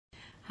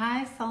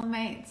Hi,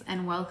 soulmates,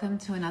 and welcome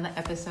to another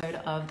episode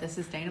of the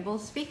Sustainable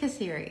Speaker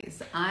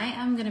Series. I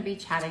am going to be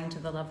chatting to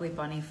the lovely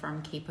Bonnie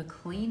from Keep It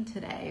Clean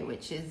today,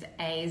 which is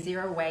a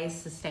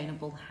zero-waste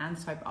sustainable hand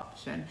soap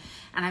option.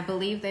 And I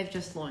believe they've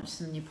just launched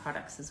some new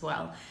products as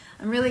well.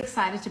 I'm really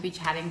excited to be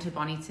chatting to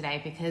Bonnie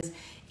today because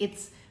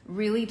it's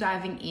really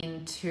diving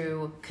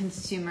into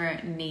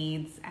consumer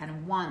needs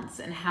and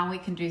wants and how we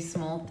can do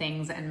small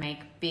things and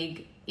make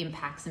big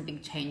impacts and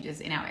big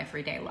changes in our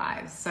everyday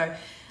lives. So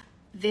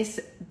this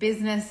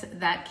business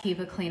that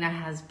Keep It Cleaner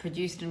has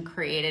produced and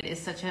created is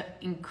such an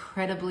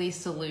incredibly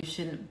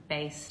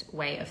solution-based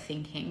way of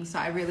thinking. So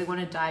I really want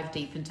to dive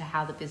deep into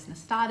how the business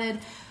started,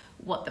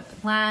 what the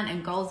plan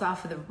and goals are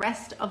for the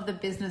rest of the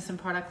business and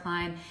product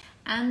line,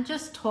 and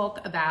just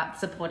talk about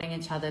supporting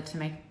each other to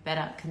make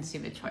better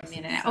consumer choices.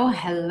 Oh,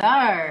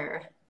 hello.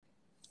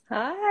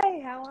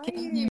 Hi, how are you?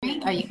 Can you hear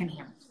me? Oh, you can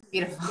hear me.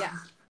 Beautiful. Yeah.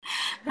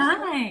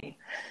 Hi.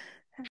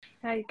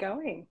 How are you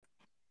going?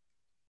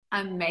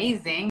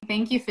 Amazing.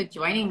 Thank you for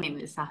joining me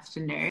this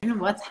afternoon.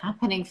 What's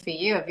happening for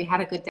you? Have you had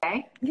a good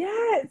day?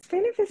 Yeah, it's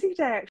been a busy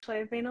day actually.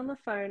 I've been on the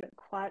phone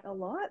quite a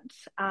lot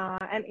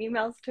and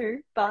emails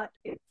too, but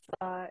it's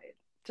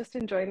just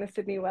enjoying the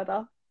Sydney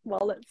weather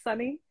while it's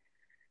sunny.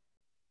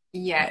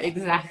 Yeah,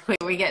 exactly.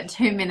 We get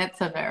 2 minutes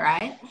of it,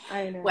 right?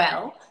 I know.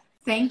 Well,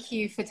 thank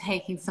you for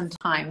taking some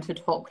time to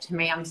talk to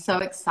me. I'm so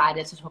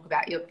excited to talk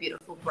about your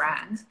beautiful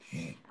brand.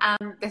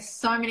 There's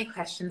so many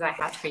questions I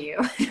have for you.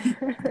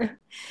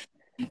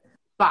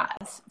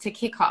 But to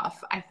kick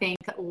off, I think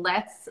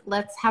let's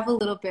have a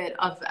little bit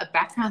of a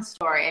background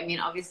story. I mean,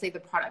 obviously the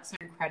products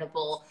are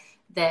incredible.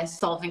 They're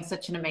solving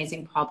such an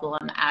amazing problem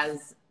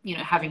as, you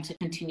know, having to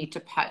continue to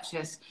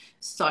purchase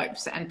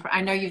soaps. And I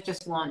know you've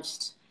just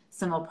launched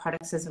some more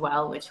products as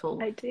well, which we'll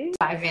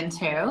dive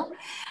into.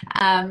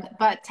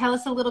 But tell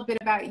us a little bit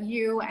about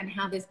you and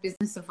how this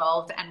business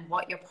evolved and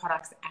what your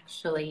products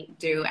actually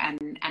do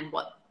and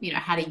what, you know,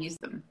 how to use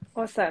them.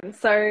 Awesome.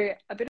 So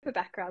a bit of a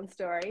background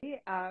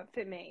story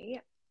for me.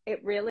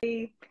 It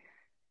really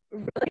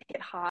hit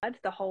hard,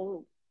 the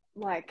whole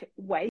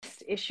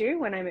waste issue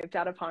when I moved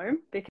out of home,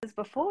 because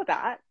before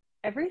that,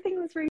 everything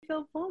was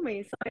refilled for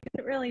me. So I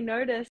didn't really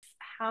notice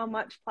how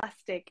much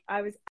plastic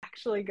I was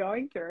actually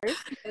going through.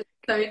 It's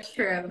so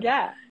true.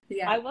 Yeah.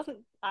 I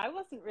wasn't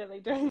really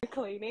doing the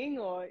cleaning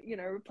or, you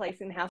know,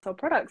 replacing household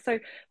products. So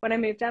when I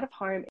moved out of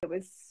home, it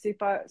was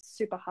super,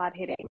 super hard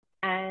hitting.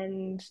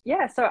 And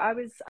yeah, so I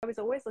was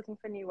always looking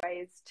for new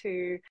ways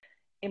to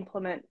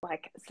implement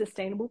like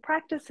sustainable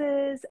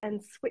practices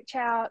and switch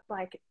out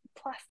like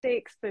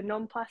plastics for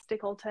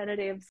non-plastic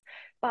alternatives,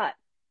 but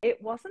it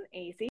wasn't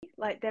easy.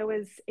 Like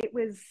it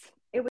was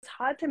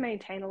hard to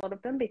maintain a lot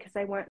of them because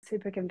they weren't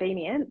super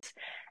convenient.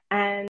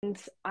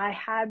 And I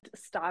had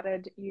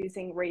started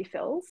using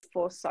refills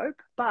for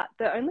soap, but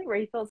the only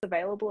refills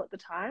available at the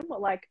time were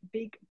like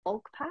big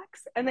bulk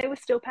packs, and they were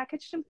still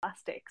packaged in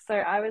plastic. So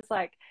I was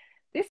like,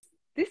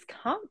 this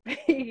can't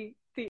be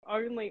the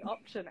only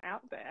option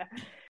out there.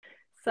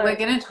 So we're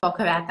going to talk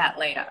about that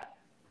later.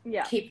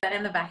 Yeah. Keep that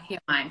in the back of your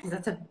mind because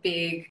that's a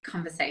big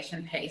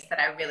conversation piece that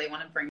I really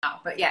want to bring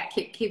up. But yeah,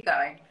 keep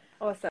going.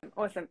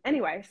 Awesome.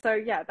 Anyway, so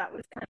yeah, that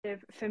was kind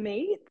of, for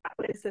me, that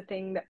was the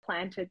thing that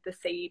planted the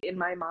seed in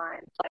my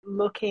mind, like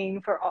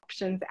looking for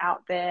options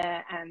out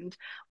there. And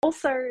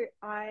also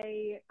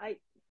I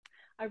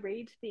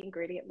read the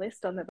ingredient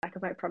list on the back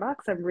of my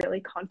products. I'm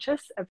really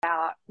conscious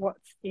about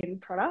what's in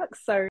products.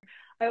 So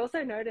I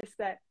also noticed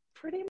that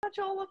pretty much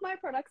all of my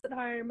products at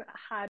home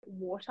had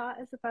water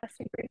as the first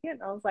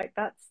ingredient. I was like,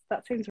 that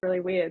seems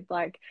really weird.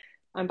 Like,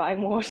 I'm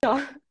buying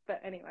water.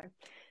 But anyway,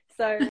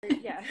 so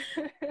yeah.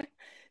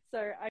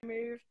 So I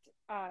moved,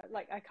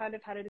 I kind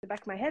of had it in the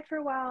back of my head for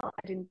a while.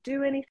 I didn't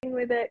do anything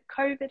with it.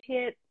 COVID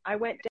hit. I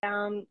went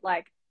down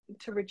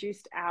to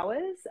reduced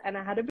hours and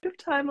I had a bit of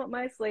time up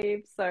my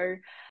sleeve. So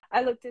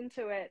I looked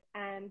into it,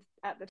 and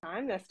at the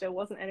time there still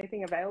wasn't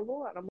anything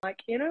available. And I'm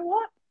like, you know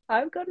what?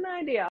 I've got an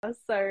idea.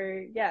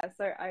 So yeah,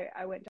 so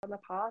I went down the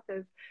path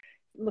of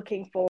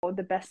looking for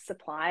the best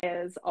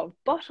suppliers of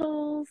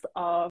bottles,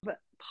 of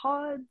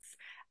pods.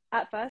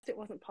 At first, it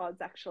wasn't pods,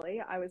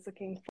 actually. I was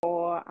looking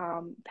for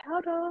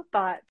powder,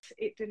 but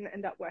it didn't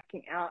end up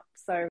working out.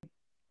 So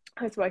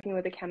I was working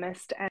with a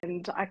chemist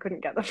and I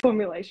couldn't get the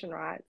formulation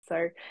right.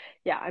 So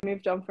yeah, I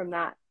moved on from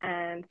that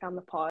and found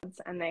the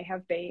pods, and they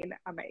have been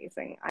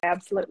amazing. I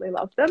absolutely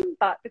love them.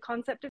 But the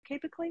concept of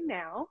Keep It Clean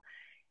now,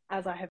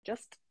 as I have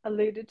just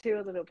alluded to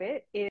a little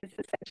bit, is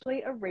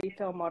essentially a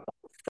refill model.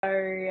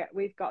 So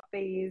we've got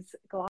these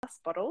glass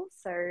bottles.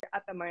 So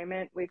at the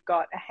moment, we've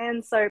got a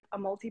hand soap, a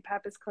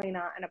multi-purpose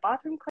cleaner, and a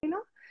bathroom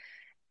cleaner.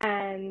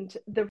 And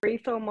the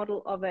refill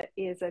model of it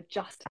is a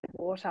just add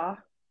water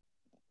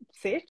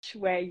sitch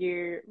where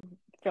you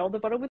fill the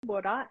bottle with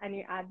water and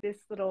you add this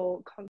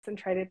little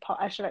concentrated pod.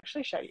 I should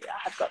actually show you.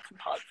 I have got some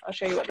pods. I'll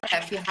show you what.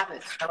 If you have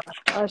it,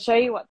 I'll show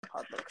you what the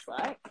pod looks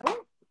like. Oh.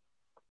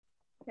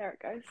 There it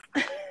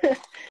goes.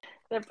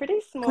 They're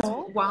pretty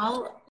small.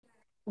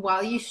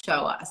 While you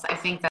show us, I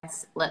think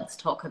let's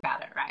talk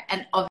about it, right?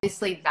 And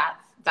obviously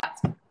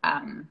that's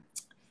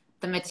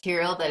the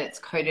material that it's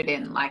coated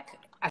in, like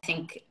I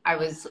think I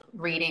was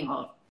reading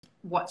or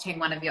watching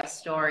one of your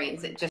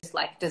stories, it just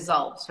like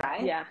dissolves,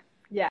 right?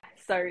 Yeah.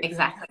 So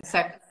Exactly.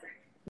 So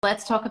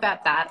let's talk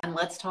about that, and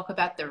let's talk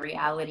about the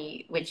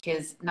reality, which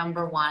is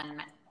number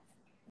one,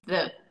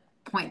 the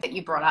point that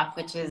you brought up,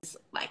 which is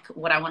like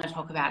what I want to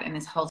talk about in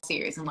this whole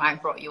series and why I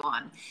brought you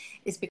on,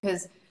 is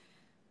because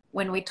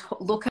when we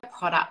look at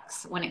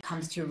products, when it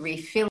comes to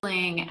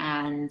refilling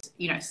and,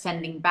 you know,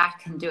 sending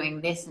back and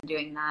doing this and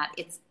doing that,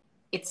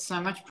 it's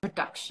so much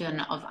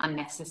production of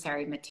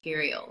unnecessary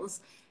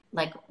materials.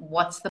 Like,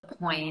 what's the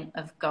point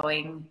of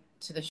going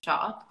to the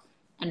shop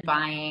and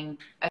buying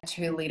a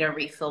 2 liter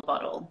refill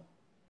bottle?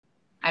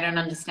 I don't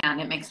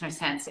understand. It makes no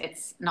sense.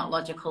 It's not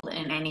logical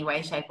in any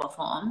way, shape, or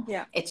form.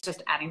 yeah, It's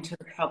just adding to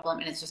the problem,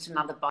 and it's just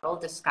another bottle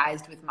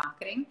disguised with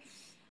marketing.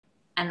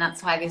 And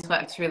that's why this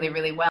works really,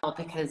 really well,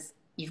 because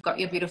you've got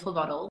your beautiful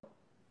bottle.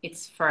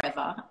 It's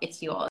forever.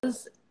 It's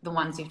yours. The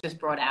ones you've just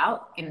brought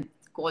out in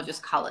gorgeous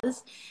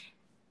colors.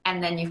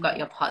 And then you've got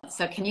your pods.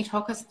 So can you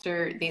talk us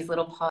through these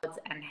little pods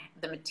and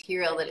the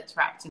material that it's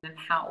wrapped in and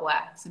how it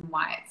works and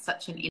why it's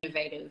such an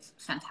innovative,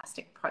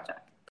 fantastic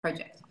project?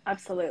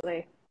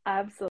 absolutely.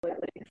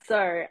 Absolutely.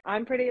 So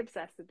I'm pretty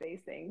obsessed with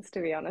these things,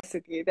 to be honest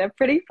with you. They're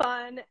pretty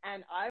fun,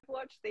 and I've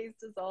watched these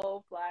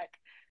dissolve like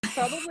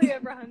probably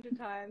over 100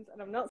 times,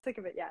 and I'm not sick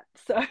of it yet.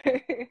 So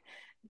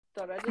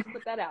thought I'd just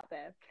put that out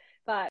there.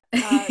 But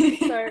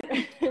so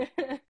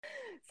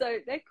so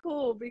they're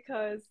cool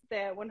because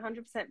they're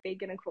 100%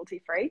 vegan and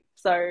cruelty free.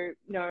 So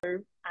no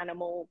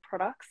animal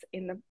products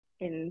in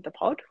the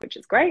pod, which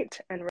is great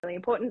and really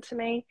important to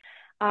me.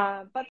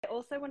 But they're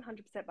also 100%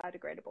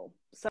 biodegradable.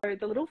 So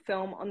the little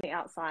film on the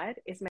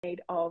outside is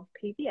made of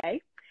PVA,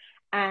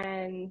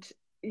 and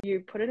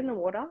you put it in the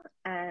water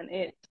and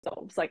it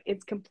dissolves. Like,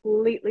 it's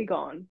completely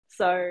gone.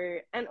 So,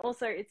 and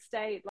also it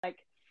stays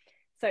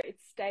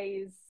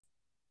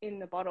in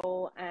the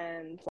bottle,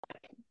 and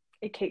like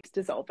it keeps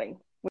dissolving,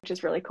 which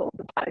is really cool.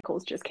 The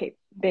particles just keep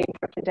being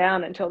broken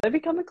down until they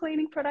become a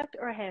cleaning product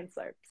or a hand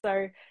soap.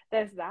 So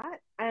there's that.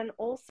 And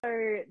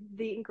also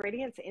the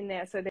ingredients in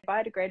there, so they're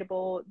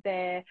biodegradable.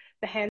 The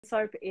hand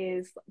soap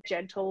is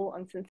gentle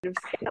on sensitive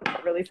skin. I'm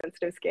not really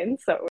sensitive skin,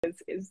 so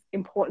is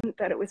important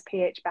that it was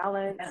pH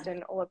balanced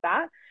and all of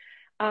that.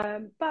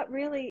 But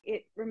really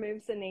it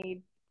removes the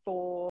need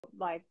for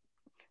like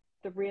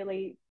the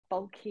really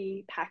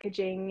bulky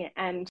packaging,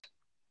 and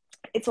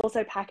it's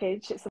also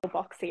packaged, it's a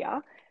little box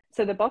here.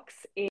 So the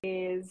box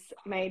is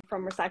made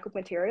from recycled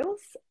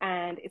materials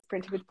and it's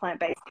printed with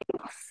plant-based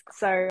inks.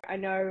 So I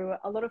know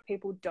a lot of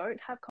people don't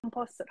have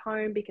composts at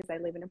home because they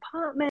live in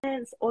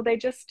apartments, or they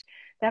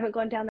haven't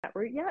gone down that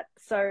route yet.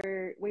 So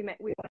we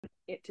want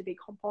it to be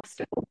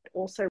compostable, but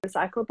also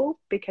recyclable,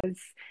 because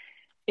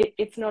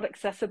it's not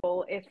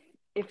accessible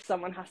if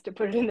someone has to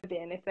put it in the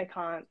bin if they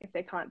can't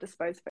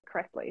dispose of it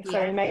correctly.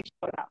 So we made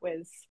sure that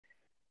was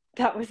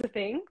a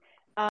thing.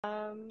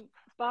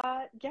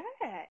 But yeah,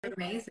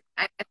 Amazing.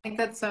 I think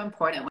that's so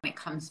important when it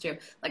comes to,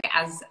 like,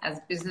 as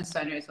business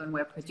owners, when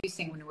we're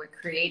producing, when we're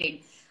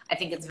creating, I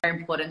think it's very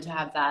important to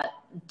have that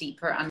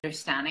deeper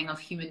understanding of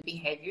human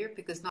behavior,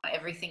 because not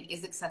everything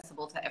is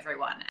accessible to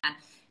everyone. And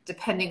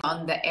depending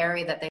on the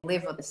area that they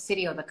live, or the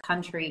city, or the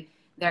country,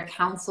 their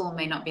council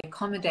may not be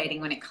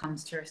accommodating when it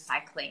comes to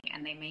recycling,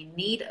 and they may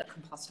need a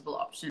compostable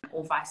option,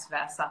 or vice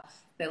versa.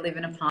 They live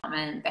in an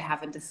apartment, they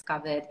haven't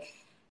discovered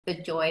the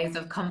joys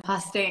of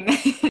composting,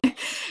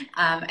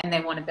 and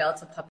they want to be able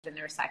to pop it in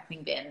the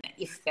recycling bin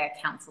if their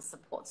council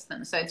supports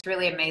them. So it's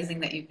really amazing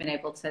that you've been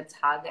able to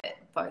target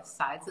both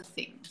sides of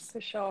things.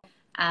 for sure.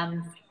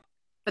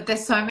 But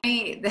there's so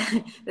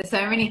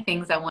many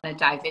things I want to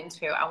dive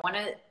into. I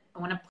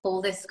want to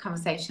pull this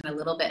conversation a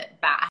little bit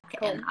back.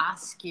 Cool. And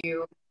ask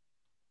you,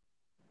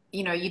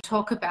 you know, you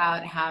talk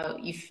about how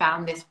you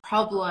found this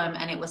problem,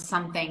 and it was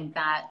something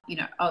that, you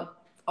know,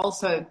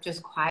 also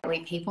just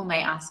quietly, people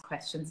may ask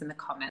questions in the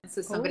comments.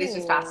 So somebody's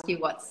just asked you,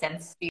 what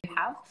sense do you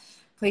have?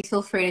 Please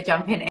feel free to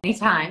jump in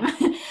anytime.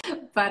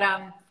 But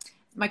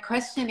my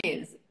question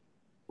is,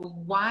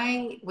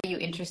 why were you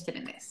interested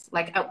in this?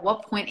 Like, at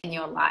what point in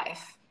your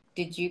life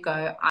did you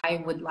go,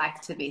 I would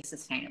like to be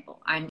sustainable?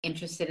 I'm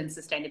interested in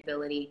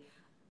sustainability.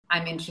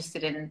 I'm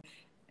interested in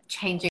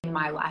changing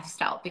my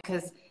lifestyle.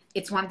 Because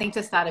it's one thing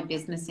to start a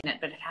business in it,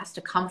 but it has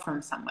to come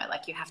from somewhere.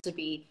 Like, you have to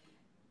be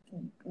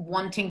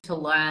wanting to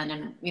learn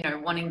and, you know,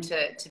 wanting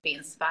to be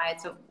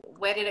inspired. So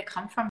where did it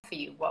come from for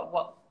you?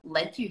 What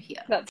led you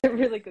here? That's a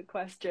really good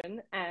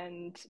question,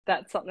 and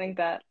that's something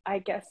that I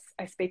guess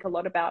I speak a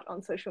lot about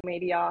on social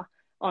media,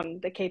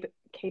 on the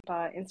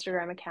Keeper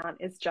Instagram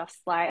account, is just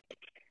like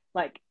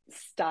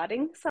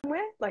starting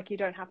somewhere. Like, you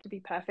don't have to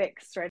be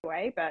perfect straight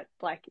away, but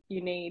like,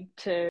 you need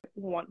to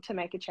want to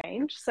make a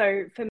change.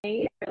 So for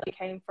me, it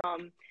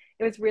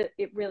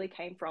really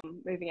came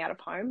from moving out of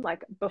home.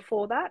 Like,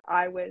 before that,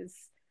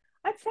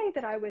 I'd say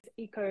that I was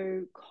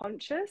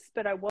eco-conscious,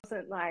 but I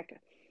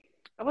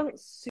wasn't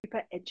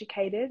super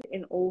educated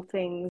in all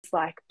things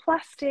like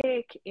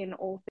plastic, in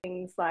all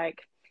things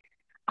like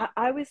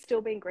I was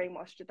still being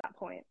greenwashed at that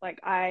point. Like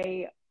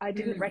I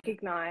didn't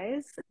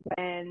recognize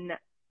when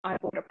I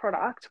bought a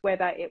product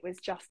whether it was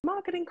just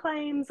marketing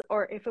claims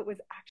or if it was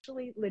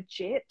actually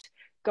legit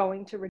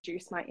going to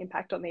reduce my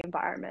impact on the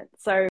environment.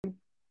 So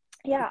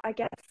yeah, I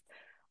guess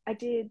I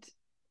did.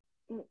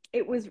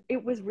 It was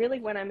really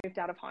when I moved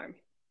out of home.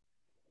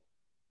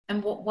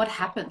 And what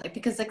happened? Like,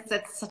 because like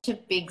that's such a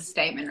big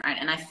statement, right?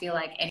 And I feel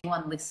like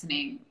anyone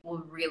listening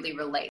will really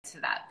relate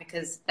to that,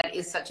 because that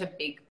is such a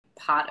big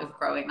part of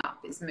growing up,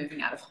 is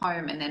moving out of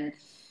home and then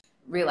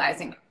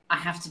realizing I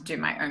have to do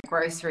my own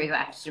groceries, I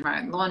have to do my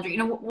own laundry, you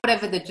know,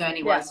 whatever the journey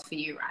Yeah. was for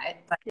you, right?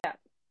 But Yeah.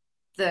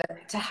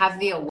 to have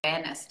the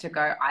awareness to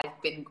go,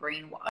 I've been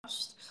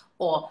greenwashed,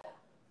 or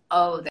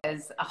oh,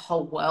 there's a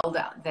whole world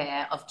out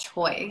there of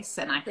choice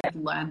and I could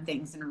learn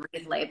things and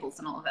read labels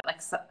and all of that.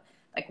 Like, so,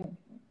 like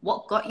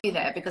what got you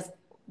there? Because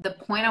the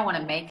point I want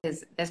to make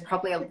is there's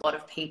probably a lot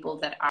of people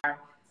that are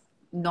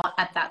not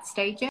at that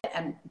stage yet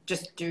and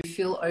just do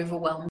feel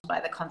overwhelmed by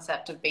the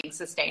concept of being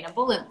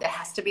sustainable. And there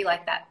has to be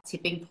like that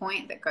tipping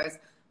point that goes,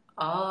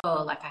 oh,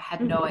 like I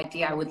had no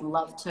idea. I would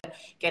love to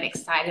get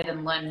excited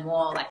and learn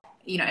more, like,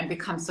 you know, and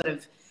become sort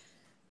of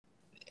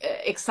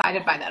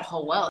excited by that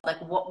whole world.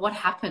 Like what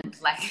happened?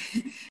 Like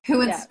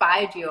who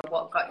inspired you, or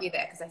what got you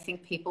there? Because I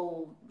think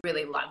people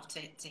really love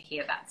to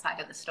hear that side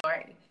of the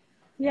story.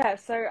 Yeah,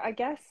 so I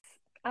guess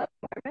at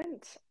the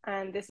moment,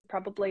 and this is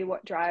probably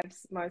what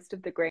drives most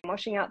of the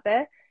greenwashing out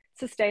there,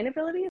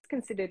 sustainability is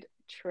considered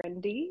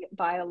trendy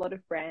by a lot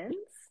of brands.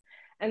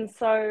 And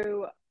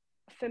so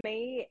for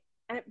me,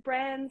 and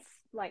brands,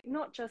 like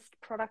not just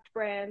product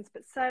brands,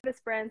 but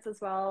service brands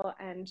as well,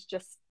 and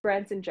just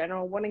brands in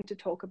general, wanting to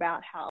talk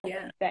about how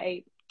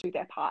they do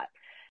their part.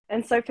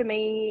 And so for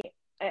me,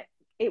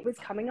 it was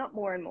coming up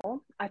more and more.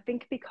 I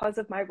think because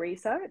of my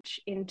research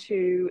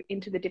into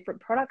the different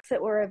products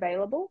that were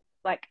available,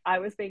 like I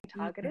was being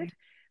targeted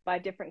by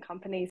different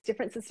companies,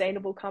 different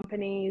sustainable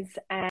companies,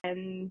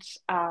 and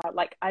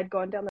like I'd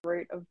gone down the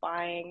route of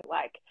buying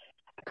like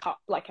a cup,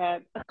 like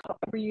a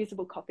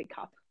reusable coffee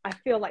cup. I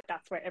feel like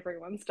that's where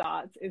everyone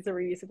starts, is a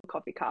reusable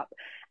coffee cup.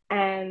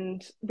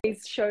 And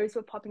these shows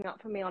were popping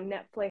up for me on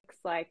Netflix,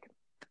 like,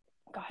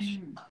 gosh,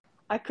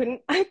 I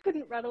couldn't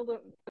rattle them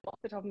off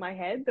the top of my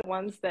head, the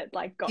ones that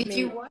like got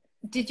me.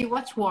 Did you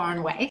watch War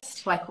on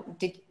Waste? Like,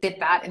 did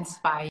that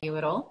inspire you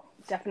at all?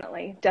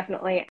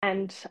 Definitely.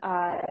 And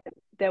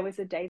there was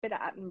a David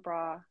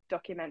Attenborough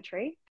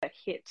documentary that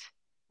hit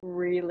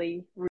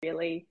really,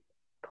 really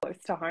close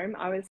to home.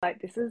 I was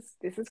like, this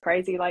is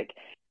crazy. Like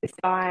this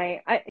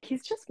guy,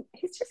 he's just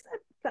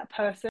that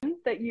person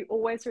that you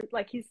always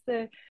like. He's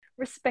the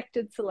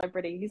respected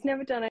celebrity. He's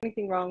never done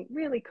anything wrong.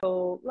 Really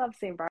cool. Loves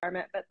the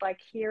environment. But like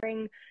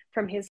hearing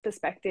from his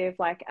perspective,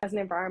 like as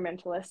an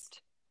environmentalist,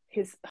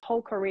 his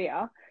whole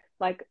career,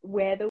 like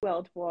where the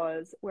world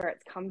was, where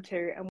it's come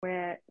to, and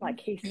where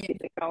like he sees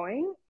it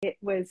going, it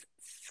was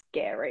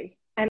scary.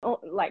 And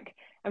like,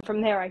 and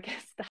from there, I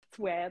guess that's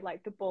where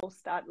like the ball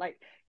started. Like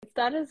it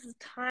started as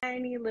a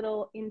tiny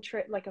little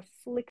interest, like a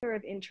flicker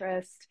of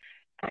interest,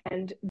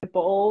 and the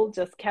ball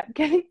just kept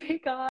getting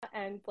bigger.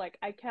 And like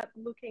I kept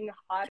looking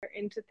harder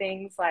into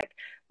things, like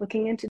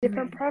looking into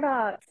different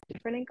products,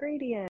 different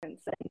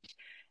ingredients,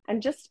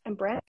 and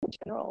brands in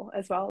general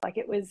as well. Like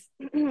it was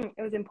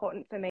it was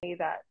important for me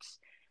that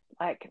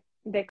like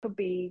there could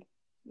be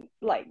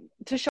like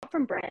to shop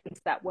from brands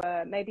that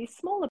were maybe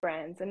smaller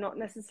brands and not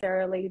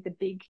necessarily the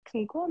big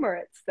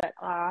conglomerates that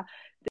are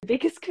the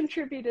biggest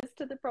contributors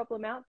to the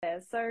problem out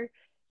there. So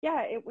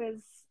yeah, it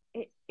was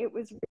really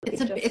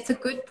it's a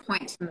good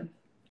point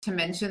to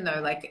mention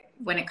though, like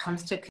when it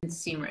comes to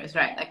consumers,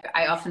 right? Like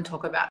I often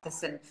talk about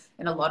this in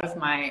a lot of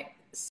my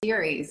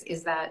series,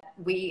 is that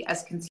we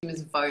as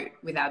consumers vote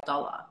with our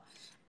dollar.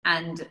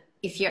 And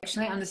if you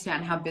actually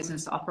understand how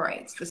business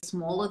operates, the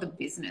smaller the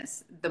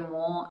business, the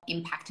more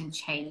impact and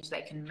change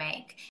they can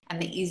make,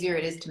 and the easier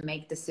it is to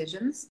make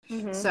decisions.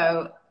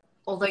 So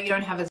although you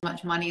don't have as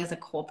much money as a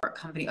corporate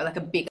company, or like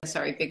a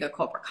bigger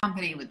corporate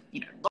company with,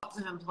 you know, lots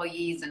of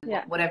employees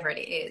and whatever it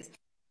is,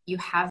 you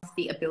have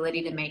the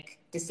ability to make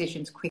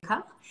decisions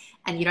quicker,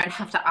 and you don't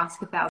have to ask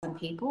 1,000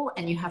 people,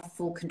 and you have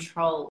full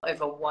control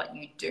over what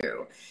you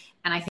do.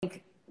 And I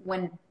think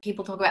when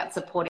people talk about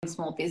supporting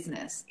small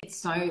business,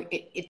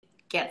 it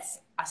gets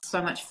us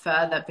so much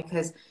further,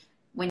 because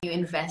when you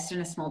invest in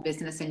a small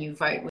business and you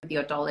vote with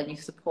your dollar and you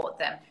support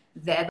them,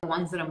 they're the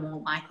ones that are more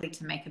likely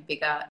to make a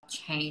bigger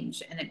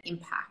change and an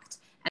impact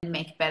and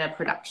make better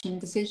production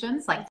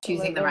decisions, like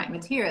choosing the right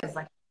materials,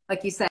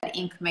 like you said,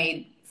 ink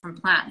made from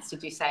plants,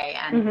 did you say?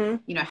 And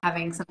you know,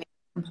 having something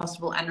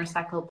compostable and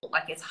recyclable.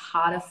 Like it's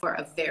harder for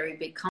a very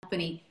big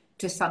company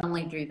to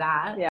suddenly do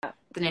that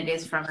than it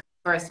is for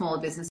a smaller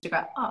business to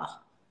go, oh,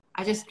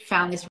 I just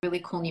found this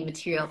really cool new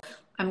material,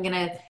 I'm going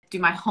to do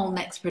my whole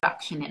next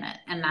production in it.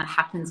 And that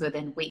happens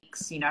within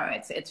weeks. You know,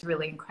 it's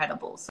really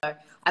incredible. So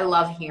I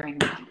love hearing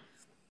that.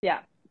 Yeah,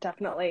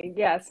 definitely.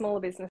 Yeah, smaller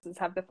businesses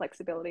have the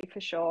flexibility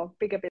for sure.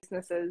 Bigger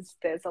businesses,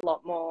 there's a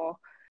lot more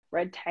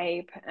red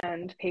tape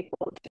and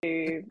people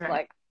to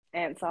like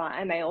answer,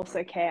 and they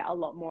also care a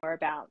lot more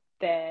about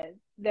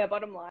their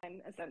bottom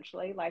line,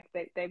 essentially. Like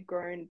they've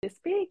grown this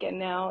big, and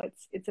now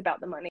it's about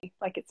the money.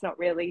 Like it's not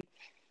really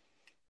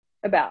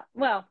about,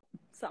 well,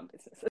 some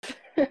businesses.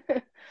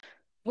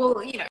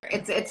 Well, you know,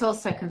 it's all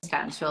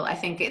circumstantial. I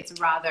think it's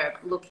rather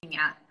looking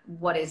at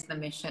what is the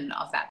mission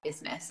of that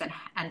business,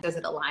 and does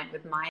it align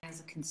with mine as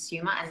a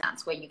consumer, and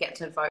that's where you get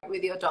to vote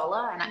with your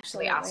dollar and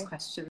actually ask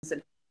questions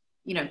and,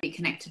 you know, be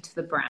connected to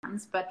the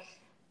brands. But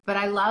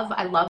I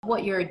love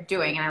what you're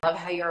doing, and I love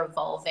how you're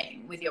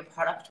evolving with your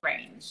product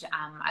range.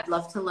 I'd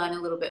love to learn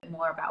a little bit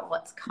more about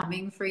what's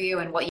coming for you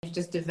and what you've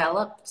just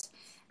developed.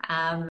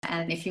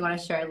 And if you want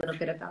to share a little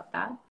bit about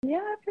that.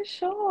 Yeah, for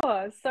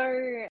sure.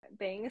 So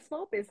being a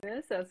small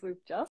business, as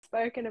we've just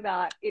spoken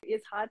about, it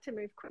is hard to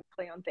move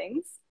quickly on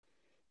things.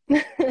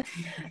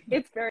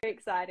 It's very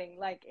exciting.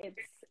 Like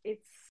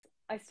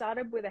I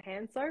started with a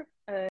hand soap,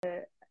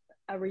 a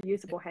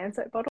reusable hand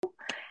soap bottle.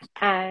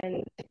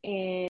 And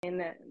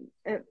in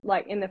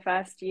the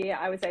first year,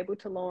 I was able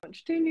to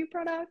launch 2 new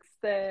products,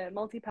 the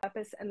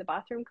multi-purpose and the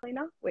bathroom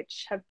cleaner,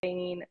 which have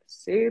been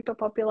super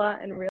popular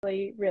and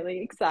really,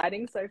 really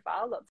exciting so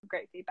far. Lots of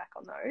great feedback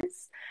on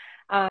those.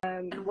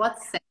 And what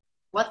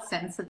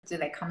sense do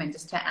they come in,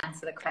 just to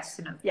answer the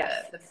question of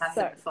the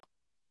person before?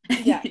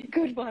 Yeah,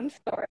 good one.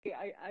 Sorry,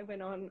 I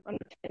went on a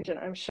tangent,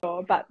 I'm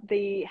sure. But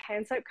the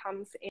hand soap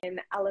comes in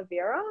aloe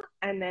vera,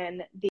 and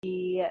then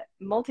the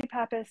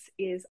multi-purpose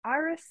is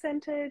iris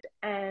scented,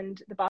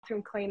 and the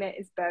bathroom cleaner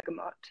is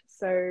bergamot.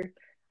 So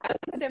I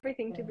wanted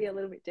everything to be a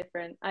little bit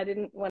different. I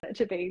didn't want it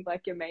to be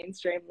like your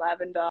mainstream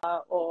lavender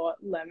or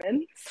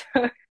lemon.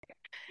 So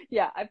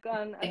yeah,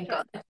 Thank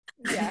God.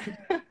 Yeah.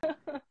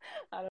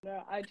 I don't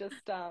know. I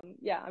just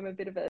I'm a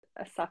bit of a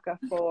sucker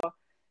for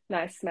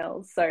nice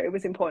smells, so it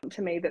was important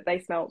to me that they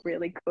smelled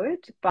really good,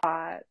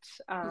 but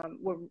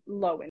were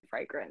low in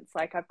fragrance.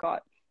 Like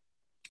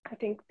I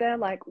think they're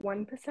like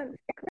 1% fragrance,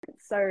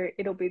 so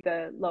it'll be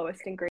the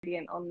lowest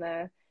ingredient on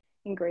the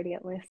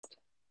ingredient list.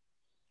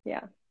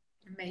 Yeah.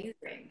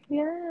 Amazing.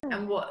 Yeah.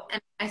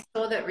 And I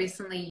saw that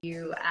recently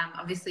you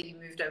obviously you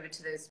moved over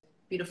to those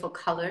beautiful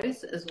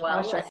colors as well.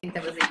 Oh, sure. I think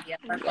there was a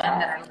yellow one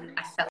that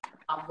I fell in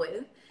love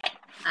with.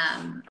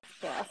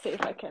 Yeah, I'll see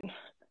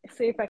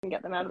if I can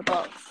get them out of the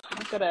box.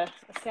 I've got a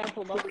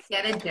sample box.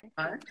 Get a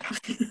demo.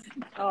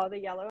 Oh, the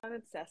yellow I'm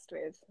obsessed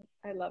with.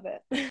 I love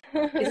it.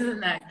 Isn't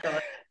that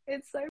good?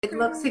 It's so It pretty.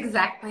 looks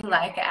exactly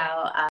like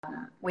our,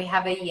 we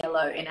have a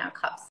yellow in our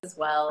cups as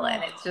well,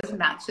 and it just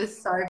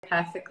matches so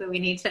perfectly. We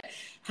need to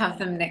have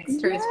them next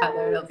to each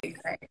other. It'll be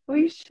great.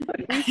 We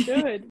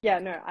should. Yeah,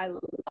 no, I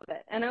love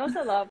it. And I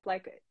also love,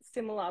 like,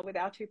 similar with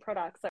our 2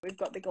 products, like we've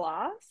got the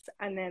glass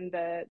and then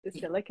the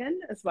silicone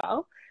as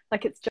well.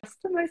 Like, it's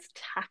just the most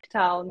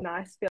tactile,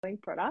 nice feeling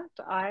product.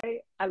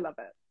 I love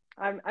it.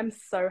 I'm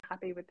so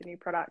happy with the new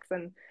products,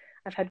 and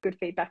I've had good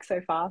feedback so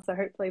far, so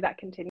hopefully that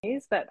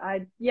continues. But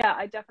I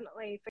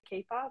definitely, for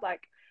Keeper,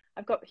 like,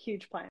 I've got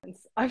huge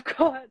plans. I've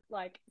got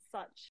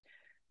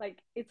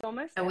it's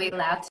almost. Are we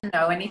allowed to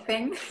know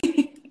anything?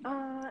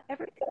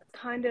 Everything's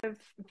kind of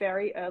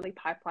very early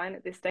pipeline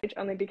at this stage,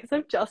 only because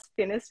I've just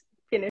finished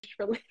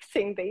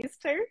releasing these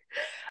 2.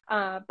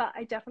 But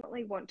I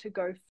definitely want to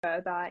go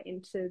further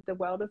into the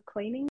world of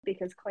cleaning,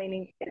 because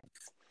cleaning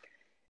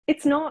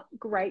it's not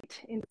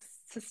great in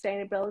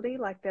sustainability.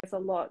 Like, there's a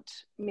lot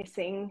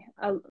missing,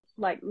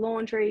 like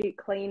laundry,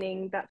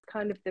 cleaning. That's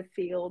kind of the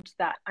field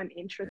that I'm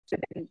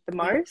interested in the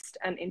most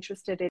and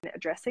interested in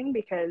addressing,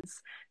 because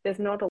there's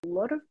not a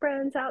lot of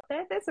brands out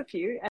there. There's a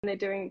few, and they're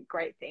doing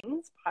great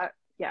things. But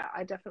yeah,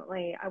 I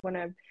want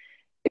to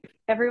give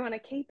everyone a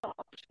keeper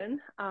option,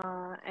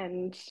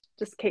 and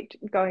just keep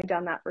going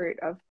down that route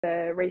of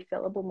the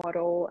refillable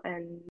model,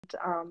 and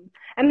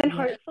then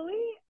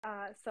hopefully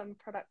some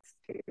products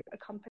to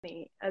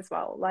accompany as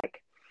well,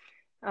 like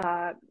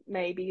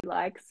maybe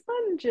like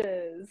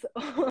sponges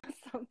or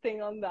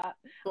something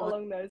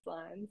along those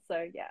lines.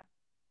 So yeah.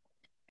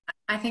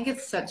 I think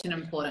it's such an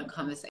important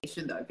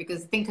conversation, though,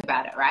 because think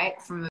about it,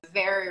 right? From a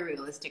very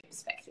realistic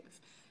perspective,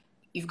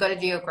 you've got to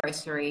do your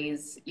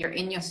groceries, you're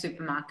in your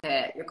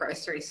supermarket, your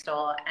grocery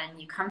store, and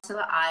you come to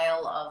the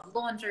aisle of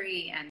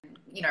laundry and,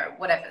 you know,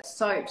 whatever,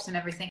 soaps and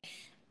everything.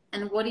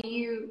 And what are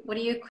you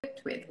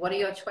equipped with? What are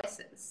your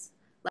choices?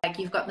 Like,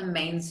 you've got the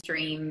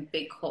mainstream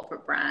big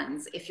corporate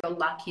brands. If you're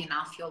lucky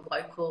enough, your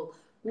local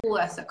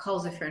Woolworths or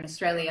Coles, if you're in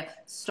Australia,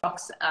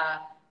 stocks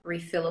a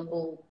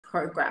refillable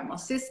program or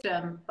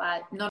system,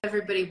 but not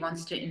everybody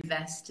wants to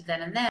invest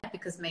then and there,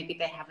 because maybe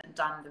they haven't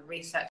done the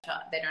research,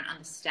 they don't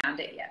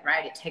understand it yet,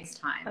 right? It takes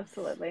time.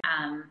 Absolutely.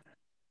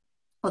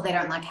 Or they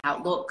don't like how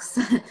it looks,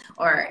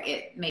 or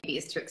it maybe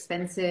is too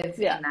expensive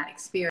in that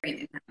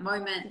experience, in that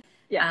moment.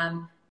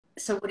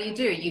 So what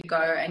do? You go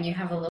and you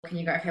have a look and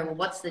you go, okay, well,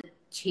 what's the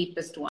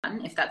cheapest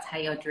one, if that's how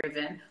you're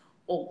driven,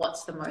 or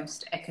what's the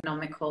most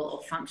economical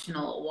or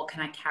functional, or what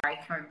can I carry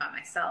home by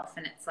myself?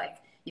 And it's like,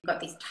 you've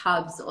got these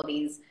tubs or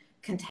these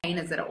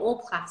containers that are all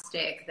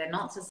plastic, they're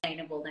not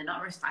sustainable, they're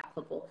not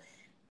recyclable,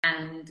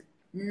 and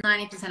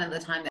 90% of the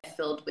time they're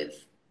filled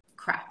with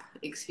crap,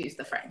 excuse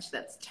the French,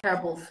 that's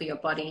terrible for your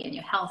body and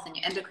your health and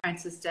your endocrine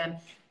system.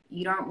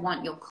 you don't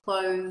want your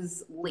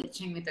clothes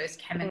leaching with those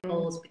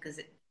chemicals because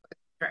it goes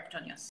direct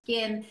on your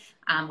skin,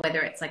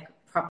 whether it's like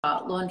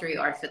proper laundry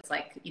or if it's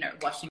like, you know,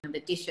 washing of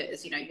the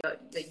dishes, you know,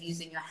 you're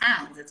using your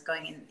hands, it's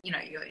going in, you know,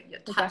 you're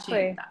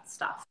touching that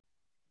stuff.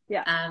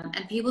 Yeah.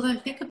 And people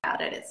don't think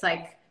about it. It's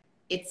like,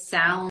 it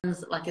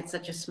sounds like it's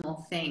such a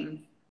small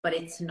thing, but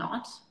it's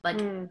not.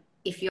 Like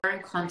if you're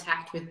in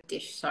contact with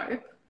dish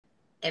soap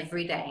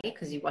every day,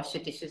 because you wash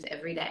your dishes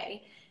every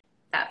day,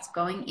 that's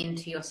going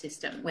into your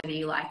system, whether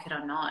you like it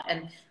or not.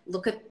 And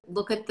look at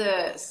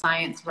the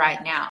science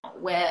right now.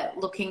 We're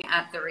looking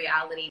at the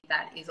reality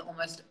that is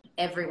almost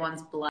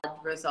everyone's blood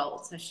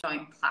results are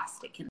showing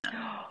plastic in them.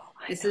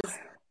 This is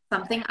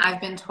something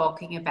I've been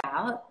talking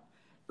about.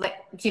 Like,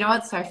 do you know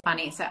what's so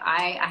funny? So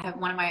I have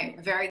one of my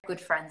very good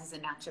friends is a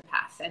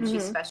naturopath, and she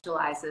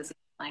specializes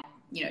in, like,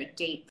 you know,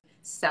 deep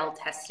cell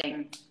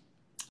testing.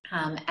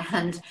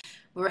 And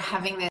we were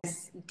having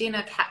this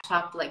dinner catch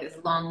up, like this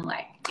long,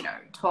 like, you know,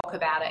 talk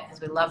about it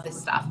because we love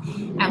this stuff.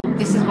 And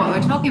this is what we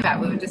were talking about.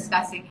 We were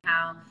discussing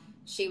how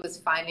she was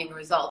finding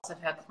results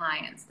of her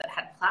clients that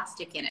had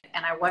plastic in it.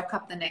 And I woke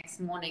up the next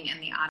morning and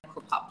the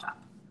article popped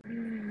up.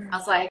 I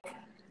was like,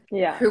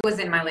 who was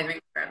in my living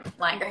room?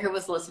 Like, who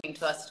was listening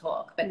to us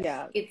talk? But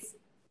it's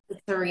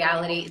a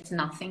reality. It's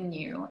nothing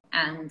new.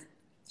 And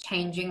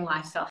changing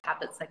lifestyle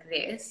habits like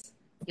this,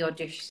 your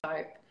dish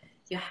soap,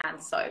 your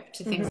hand soap,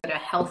 to things that are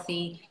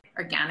healthy,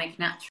 organic,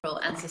 natural,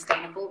 and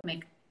sustainable,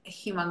 make a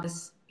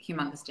humongous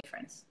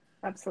difference.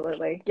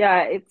 Absolutely.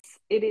 Yeah,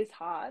 it is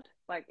hard.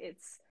 Like,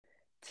 it's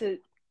to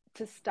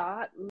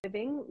start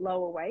living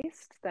lower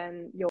waste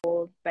than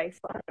your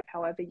baseline of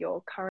however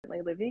you're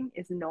currently living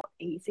is not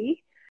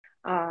easy.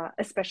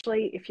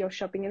 Especially if you're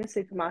shopping in a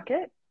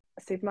supermarket.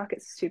 A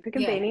supermarket's super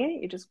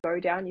convenient. You just go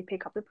down, you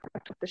pick up the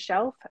product off the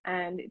shelf,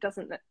 and it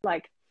doesn't,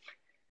 like,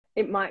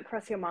 it might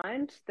cross your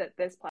mind that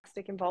there's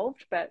plastic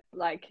involved, but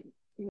like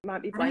you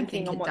might be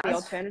blanking on what the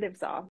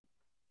alternatives are.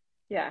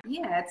 Yeah,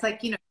 it's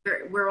like, you know,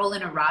 we're all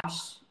in a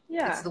rush.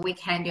 It's the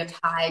weekend, you're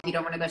tired, you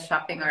don't want to go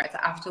shopping, or it's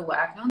after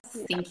work. No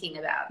one's thinking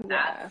about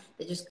that.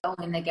 They just go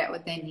in, they get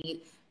what they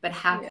need. But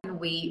how can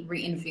we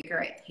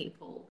reinvigorate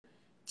people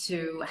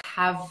to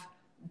have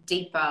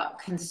deeper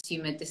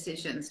consumer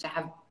decisions, to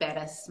have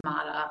better,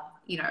 smarter,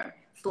 you know,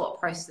 thought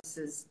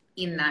processes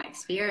in that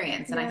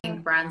experience? And I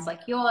think brands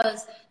like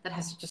yours that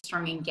has such a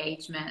strong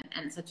engagement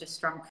and such a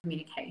strong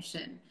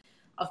communication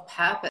of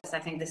purpose, I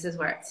think this is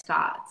where it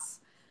starts.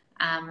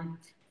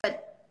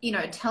 But, you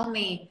know, tell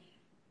me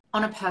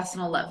on a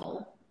personal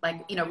level,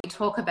 like, you know, we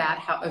talk about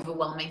how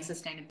overwhelming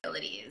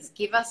sustainability is.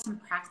 Give us some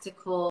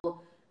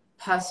practical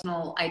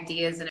personal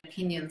ideas and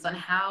opinions on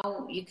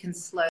how you can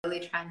slowly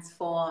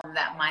transform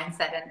that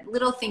mindset and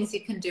little things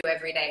you can do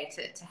every day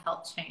to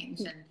help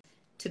change and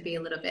to be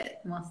a little bit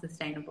more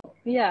sustainable.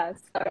 Yeah,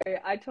 so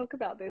I talk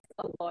about this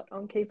a lot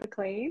on Keep It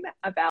Clean,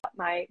 about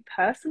my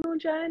personal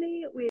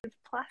journey with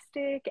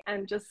plastic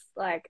and just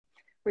like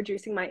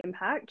reducing my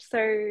impact.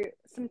 So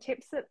some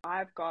tips that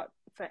I've got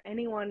for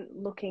anyone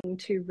looking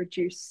to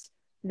reduce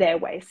their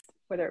waste,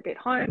 whether it be at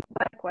home,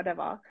 like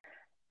whatever,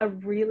 a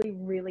really,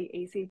 really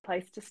easy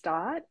place to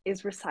start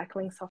is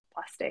recycling soft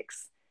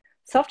plastics.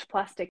 Soft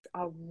plastics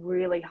are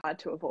really hard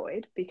to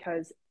avoid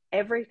because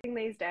everything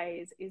these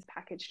days is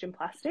packaged in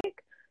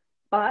plastic,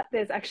 but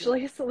there's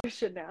actually a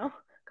solution now,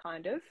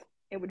 kind of.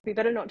 It would be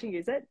better not to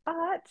use it,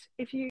 but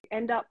if you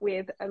end up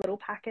with a little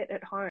packet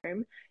at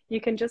home, you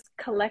can just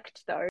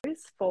collect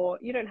those for,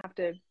 you don't have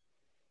to,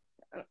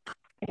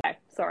 okay,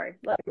 sorry,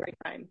 let me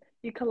reframe.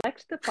 You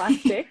collect the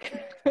plastic.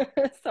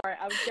 Sorry,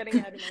 I was getting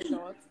ahead of my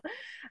thoughts.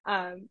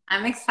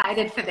 I'm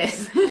excited for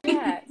this.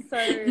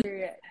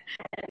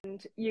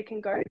 And you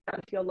can go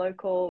down to your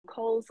local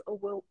Coles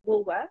or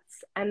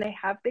Woolworths, and they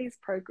have these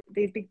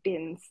big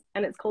bins,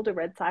 and it's called a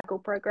Red Cycle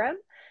program.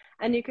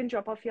 And you can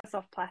drop off your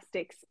soft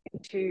plastics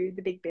into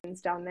the big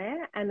bins down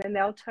there, and then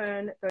they'll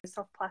turn those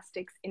soft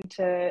plastics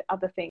into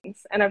other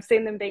things. And I've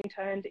seen them being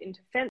turned into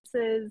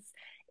fences,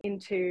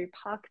 into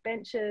park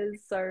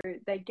benches, so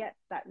they get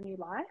that new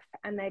life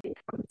and they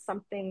become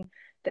something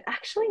that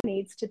actually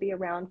needs to be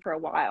around for a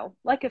while,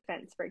 like a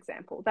fence, for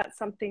example. That's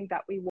something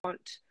that we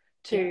want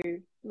to,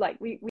 like,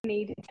 we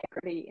need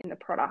integrity in the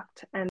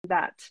product, and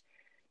that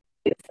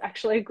it's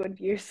actually a good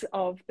use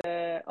of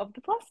the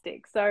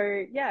plastic.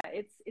 So yeah,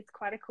 it's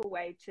quite a cool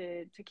way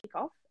to kick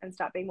off and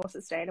start being more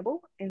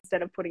sustainable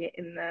instead of putting it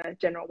in the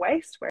general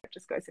waste where it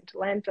just goes into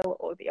landfill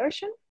or the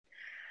ocean.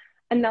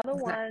 Another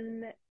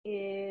one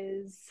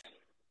is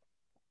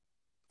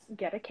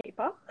get a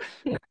keeper.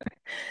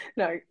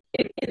 No,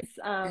 it is.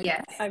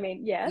 Yes. I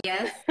mean, yes.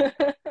 Yes.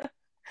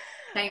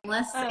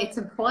 Shameless. It's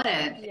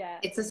important. Yeah.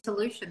 It's a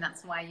solution.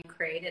 That's why you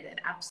created it.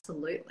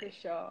 Absolutely.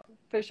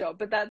 For sure.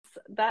 But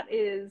that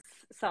is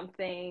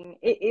something,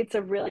 it's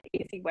a really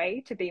easy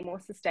way to be more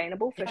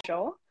sustainable, for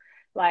sure.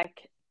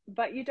 Like,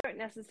 but you don't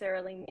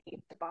necessarily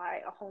need to buy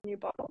a whole new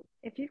bottle.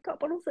 If you've got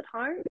bottles at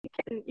home,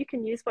 you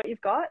can use what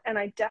you've got. And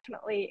I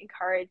definitely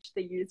encourage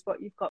the use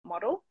what you've got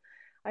model.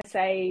 I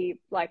say,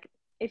 like,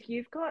 if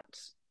you've got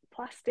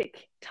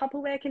plastic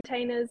Tupperware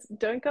containers.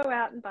 Don't go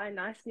out and buy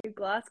nice new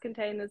glass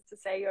containers to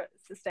say you're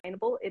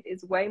sustainable. It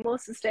is way more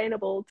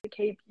sustainable to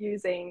keep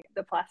using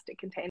the plastic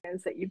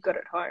containers that you've got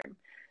at home.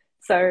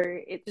 So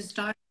it's just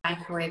don't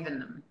microwave in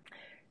them.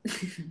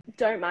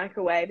 Don't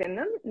microwave in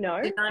them.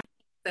 No. Do not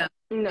heat them.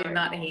 No. Do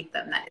not heat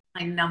them. That is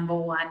my number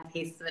one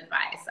piece of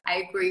advice.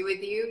 I agree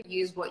with you.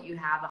 Use what you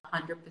have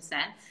 100%.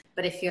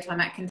 But if you're talking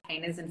about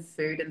containers and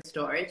food and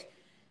storage,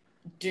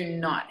 do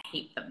not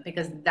heat them,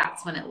 because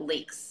that's when it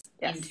leaks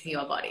into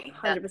your body.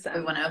 100%. That's what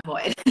we want to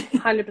avoid.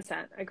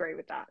 100% agree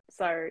with that.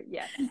 So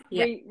yes,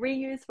 yeah.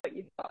 Reuse what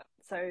you've got.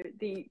 So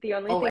the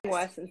only thing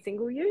worse than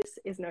single use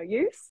is no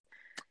use,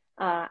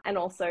 and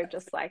also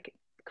just like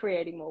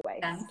creating more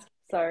waste. Yeah.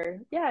 So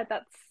yeah,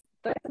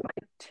 those are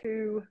my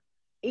two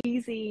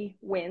easy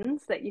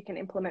wins that you can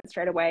implement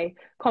straight away.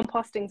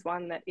 Composting's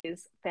one that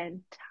is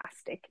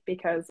fantastic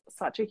because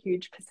such a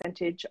huge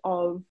percentage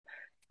of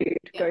food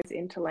goes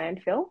into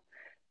landfill.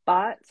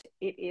 But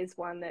it is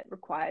one that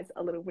requires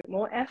a little bit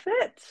more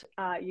effort.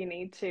 You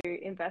need to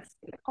invest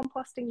in a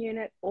composting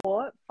unit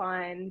or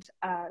find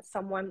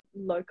someone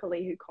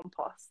locally who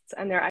composts.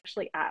 And there are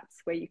actually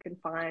apps where you can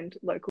find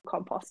local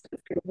composters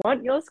who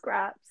want your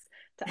scraps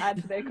to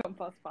add to their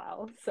compost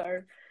pile.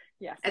 So,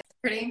 yes. It's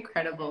pretty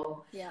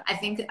incredible. Yeah. I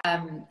think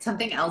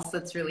something else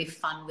that's really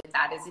fun with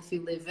that is if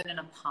you live in an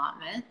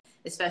apartment,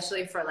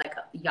 especially for like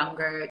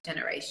younger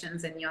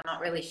generations and you're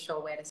not really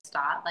sure where to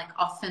start, like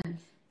often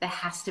there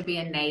has to be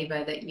a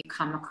neighbor that you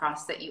come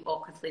across that you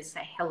awkwardly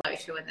say hello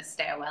to in the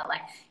stairwell.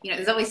 Like,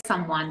 there's always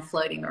someone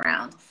floating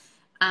around.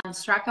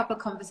 Strike up a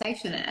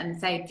conversation and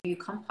say, do you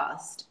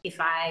compost?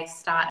 If I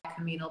start a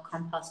communal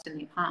compost in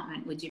the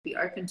apartment, would you be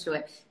open to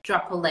it?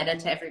 Drop a letter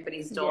to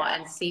everybody's door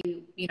and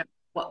see,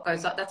 what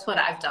goes on. That's what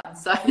I've done.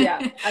 So,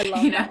 I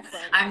love that.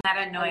 I'm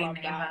that annoying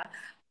neighbor.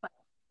 But,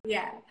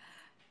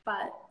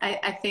 But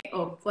I think,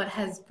 what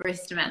has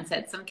Barista Man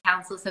said? Some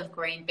councils have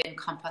green bin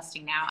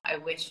composting now. I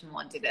wish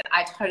more did it.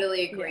 I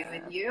totally agree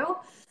with you.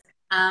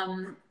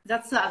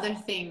 That's the other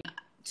thing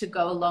to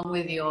go along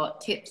with your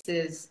tips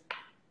is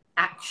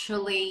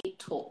actually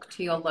talk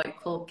to your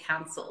local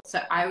council. So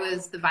I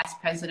was the vice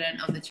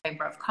president of the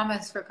Chamber of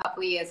Commerce for a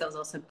couple of years. I was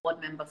also board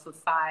member for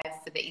 5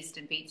 for the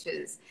Eastern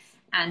Beaches.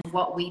 And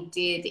what we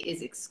did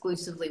is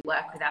exclusively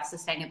work with our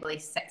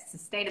sustainability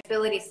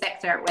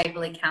sector at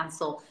Waverley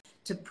Council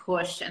to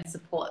push and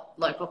support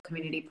local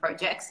community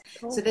projects.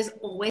 Cool. So there's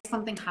always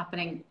something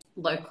happening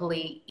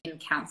locally in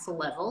council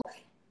level.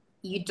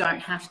 You don't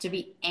have to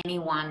be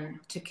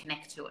anyone to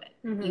connect to it.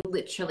 Mm-hmm. You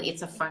literally,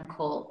 it's a phone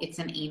call, it's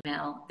an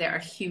email. There are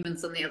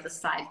humans on the other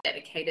side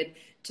dedicated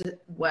to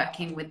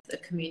working with the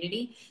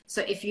community.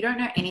 So if you don't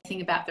know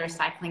anything about the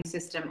recycling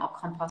system or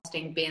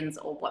composting bins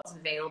or what's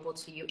available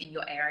to you in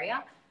your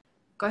area,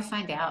 go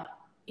find out.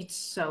 It's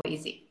so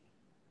easy.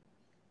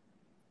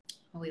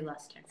 Oh, we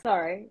lost him.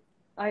 Sorry.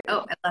 I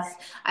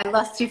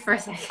lost you for a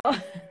second.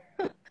 Oh.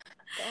 Gosh,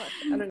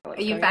 I don't know what's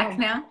Are you going back on.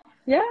 now?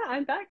 Yeah,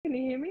 I'm back. Can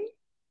you hear me?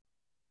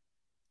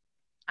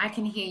 I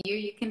can hear you.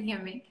 You can hear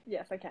me.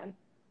 Yes, I can.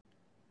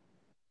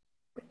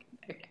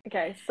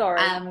 Okay, sorry.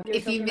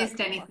 If you missed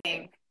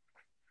anything.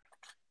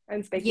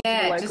 And speaking to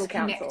the local just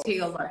connect council. To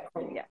your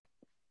local. Yeah.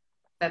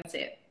 That's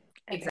it.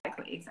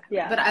 Exactly.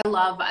 Yeah. But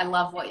I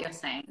love what you're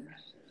saying.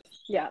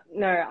 Yeah,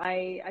 no,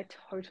 I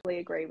totally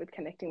agree with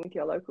connecting with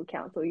your local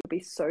council. You'll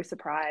be so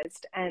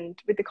surprised. And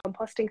with the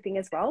composting thing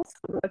as well,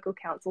 some local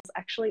councils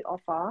actually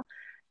offer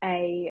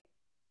a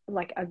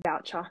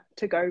voucher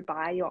to go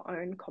buy your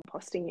own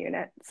composting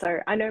unit. So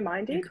I know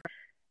mine did.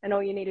 And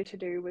all you needed to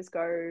do was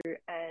go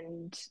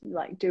and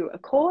do a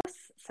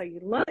course. So you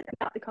learn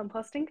about the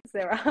composting because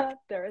there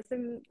are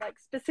some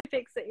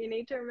specifics that you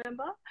need to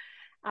remember.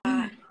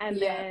 And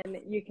then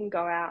you can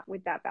go out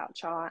with that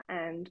voucher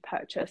and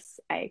purchase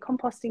a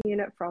composting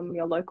unit from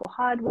your local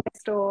hardware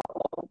store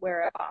or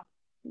wherever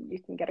you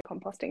can get a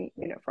composting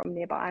unit from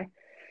nearby.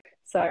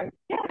 So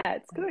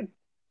it's good.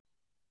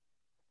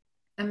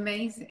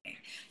 Amazing.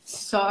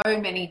 So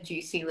many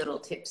juicy little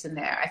tips in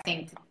there. I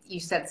think you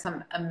said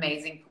some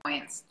amazing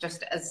points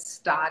just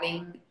as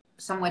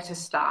somewhere to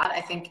start.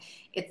 I think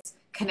it's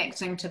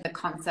connecting to the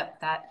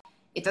concept that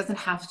it doesn't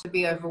have to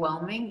be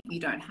overwhelming.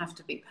 You don't have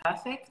to be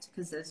perfect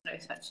because there's no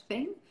such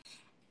thing.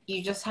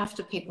 You just have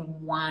to pick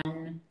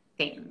one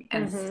thing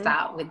and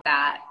start with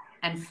that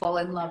and fall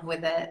in love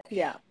with it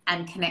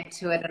and connect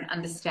to it and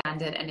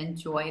understand it and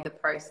enjoy the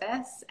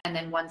process. And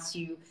then once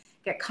you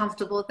get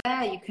comfortable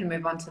there, you can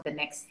move on to the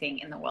next thing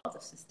in the world of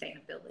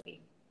sustainability.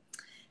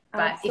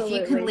 But Absolutely.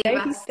 If you can leave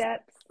baby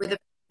steps. With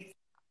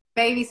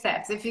baby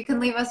steps, if you can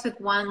leave us with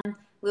one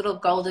little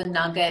golden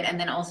nugget and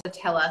then also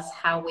tell us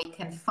how we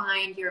can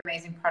find your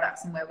amazing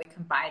products and where we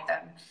can buy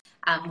them,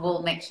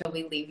 we'll make sure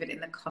we leave it in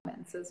the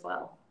comments as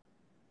well.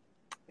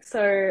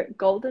 So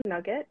golden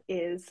nugget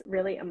is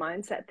really a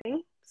mindset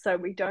thing. So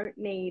we don't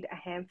need a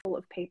handful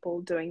of people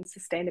doing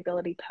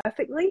sustainability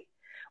perfectly.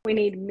 We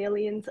need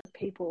millions of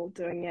people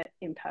doing it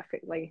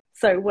imperfectly.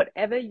 So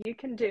whatever you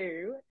can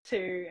do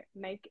to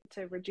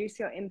reduce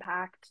your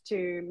impact,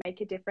 to make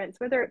a difference,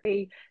 whether it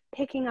be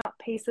picking up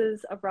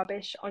pieces of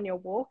rubbish on your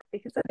walk,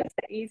 because that is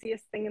the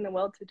easiest thing in the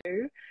world to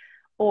do,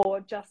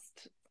 or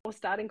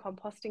starting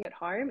composting at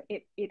home,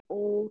 it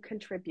all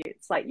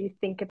contributes. Like, you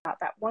think about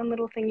that one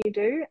little thing you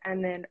do,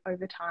 and then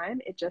over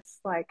time it just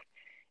like,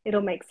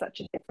 it'll make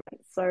such a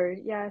difference. So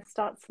yeah,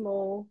 start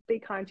small, be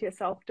kind to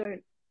yourself.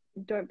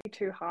 Don't be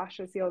too harsh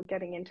as you're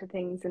getting into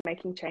things and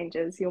making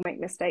changes. You'll make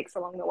mistakes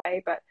along the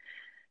way, but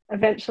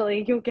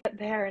eventually you'll get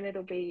there and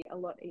it'll be a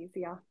lot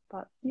easier.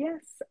 But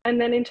yes,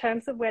 and then in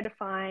terms of where to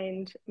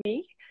find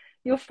me,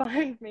 you'll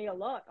find me a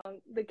lot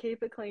on the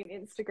Keep It Clean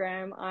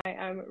Instagram. I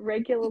am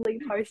regularly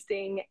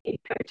posting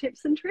eco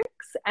tips and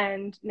tricks,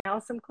 and now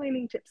some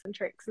cleaning tips and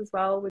tricks as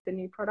well with the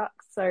new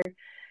products. So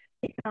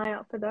keep an eye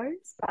out for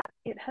those. But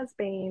it has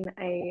been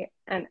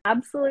an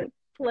absolute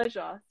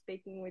pleasure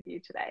speaking with you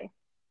today.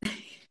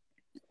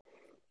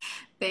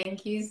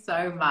 Thank you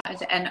so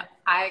much. And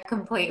I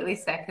completely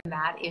second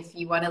that. If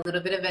you want a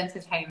little bit of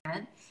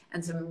entertainment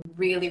and some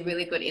really,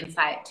 really good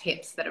insight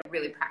tips that are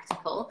really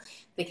practical,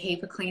 the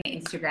Keep It Clean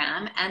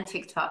Instagram and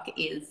TikTok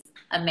is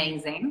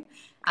amazing.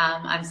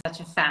 I'm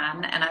such a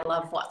fan, and I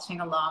love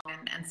watching along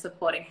and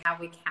supporting how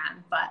we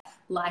can. But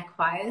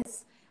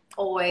likewise,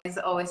 always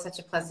such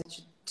a pleasure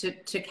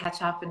to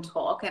catch up and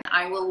talk. And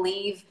I will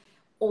leave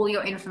all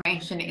your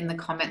information in the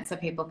comments so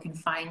people can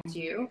find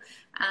you.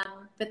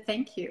 But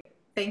thank you.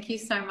 Thank you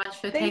so much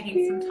for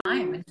taking some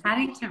time and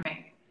chatting to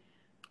me.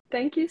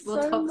 Thank you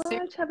so much.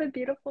 Soon. Have a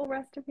beautiful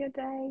rest of your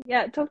day.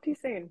 Yeah, talk to you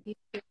soon. You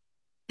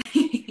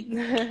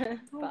too.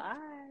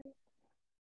 Bye.